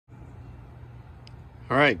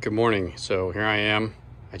All right, good morning. So here I am.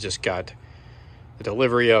 I just got the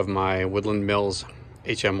delivery of my Woodland Mills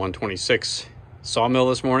HM126 sawmill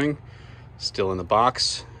this morning. Still in the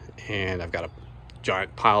box, and I've got a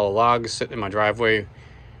giant pile of logs sitting in my driveway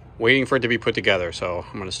waiting for it to be put together. So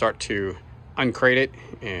I'm going to start to uncrate it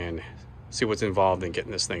and see what's involved in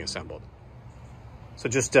getting this thing assembled. So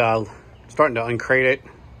just starting to uncrate it.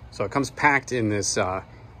 So it comes packed in this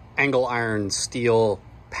angle iron steel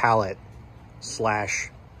pallet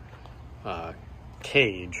slash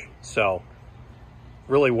cage, so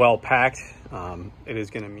really well packed. It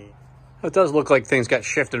is going to meet. It does look like things got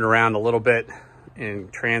shifted around a little bit in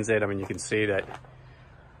transit. I mean, you can see that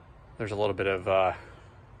there's a little bit of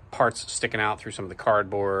parts sticking out through some of the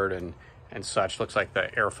cardboard and such. Looks like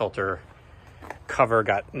the air filter cover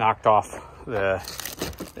got knocked off the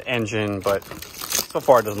engine, but so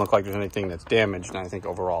far it doesn't look like there's anything that's damaged, and I think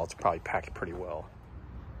overall it's probably packed pretty well.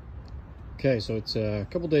 Okay, so it's a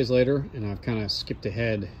couple days later, and I've kind of skipped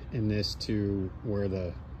ahead in this to where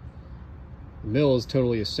the mill is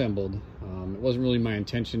totally assembled. It wasn't really my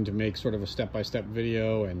intention to make sort of a step-by-step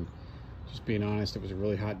video, and just being honest, it was a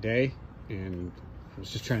really hot day, and I was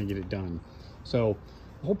just trying to get it done. So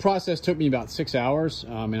the whole process took me about 6 hours,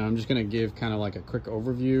 and I'm just going to give kind of like a quick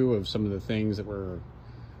overview of some of the things that were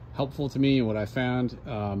helpful to me and what I found.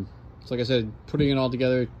 So like I said, putting it all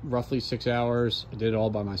together, roughly 6 hours. I did it all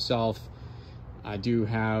by myself. I do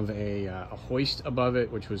have a hoist above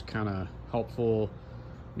it, which was kind of helpful,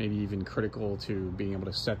 maybe even critical to being able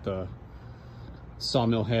to set the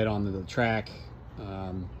sawmill head onto the track.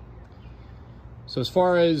 So as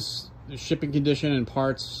far as the shipping condition and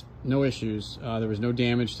parts, no issues. There was no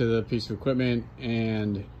damage to the piece of equipment,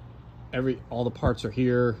 and all the parts are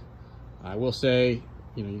here. I will say,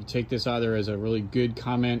 you know, you take this either as a really good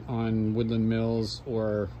comment on Woodland Mills,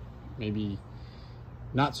 or maybe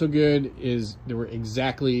not so good, is there were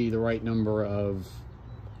exactly the right number of,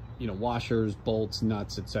 you know, washers, bolts,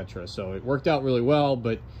 nuts, etc. So it worked out really well,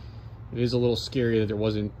 but it is a little scary that there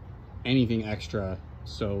wasn't anything extra.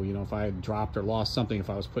 So, you know, if I had dropped or lost something, if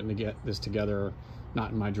I was putting this together,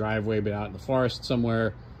 not in my driveway, but out in the forest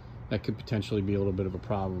somewhere, that could potentially be a little bit of a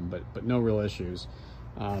problem, but no real issues.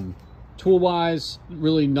 Tool-wise,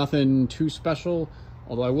 really nothing too special,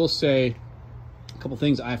 although I will say a couple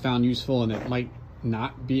things I found useful, and it might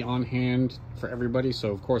not be on hand for everybody.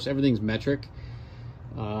 So of course everything's metric.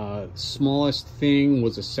 Smallest thing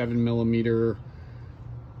was a 7mm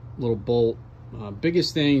little bolt.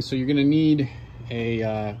 Biggest thing, so you're going to need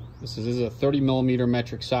a this is a 30mm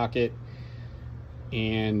metric socket,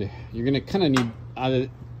 and you're going to kind of need either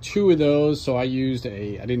 2 of those. So I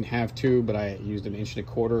didn't have 2, but I used an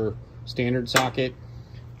 1.25" standard socket,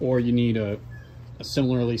 or you need a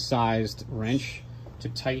similarly sized wrench to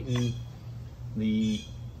tighten the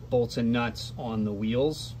bolts and nuts on the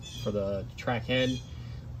wheels for the track head.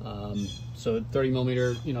 So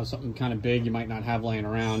 30mm, you know, something kind of big you might not have laying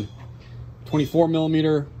around.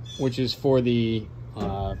 24mm, which is for the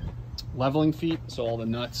leveling feet, so all the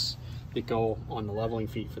nuts that go on the leveling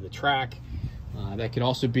feet for the track. That could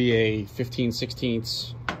also be a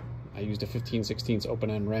 15/16. I used a 15/16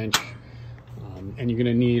 open-end wrench. And you're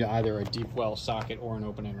going to need either a deep well socket or an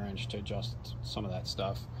open-end wrench to adjust some of that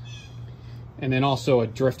stuff. And then also a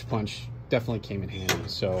drift punch definitely came in handy.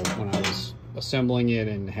 So when I was assembling it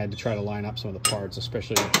and had to try to line up some of the parts,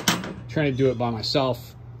 especially trying to do it by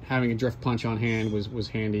myself, having a drift punch on hand was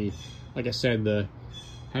handy. Like I said,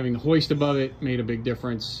 having the hoist above it made a big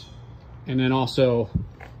difference. And then also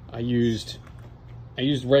I used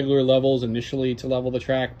regular levels initially to level the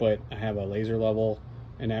track, but I have a laser level,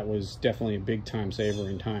 and that was definitely a big time saver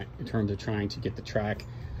in terms of trying to get the track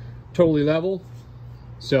totally level.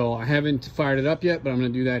 So I haven't fired it up yet, but I'm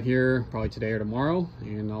going to do that here probably today or tomorrow,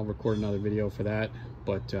 and I'll record another video for that.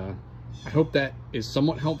 But I hope that is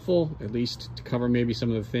somewhat helpful, at least to cover maybe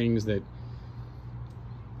some of the things that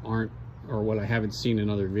aren't, or what I haven't seen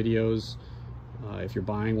in other videos. If you're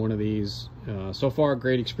buying one of these, so far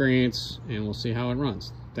great experience, and we'll see how it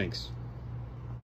runs. Thanks.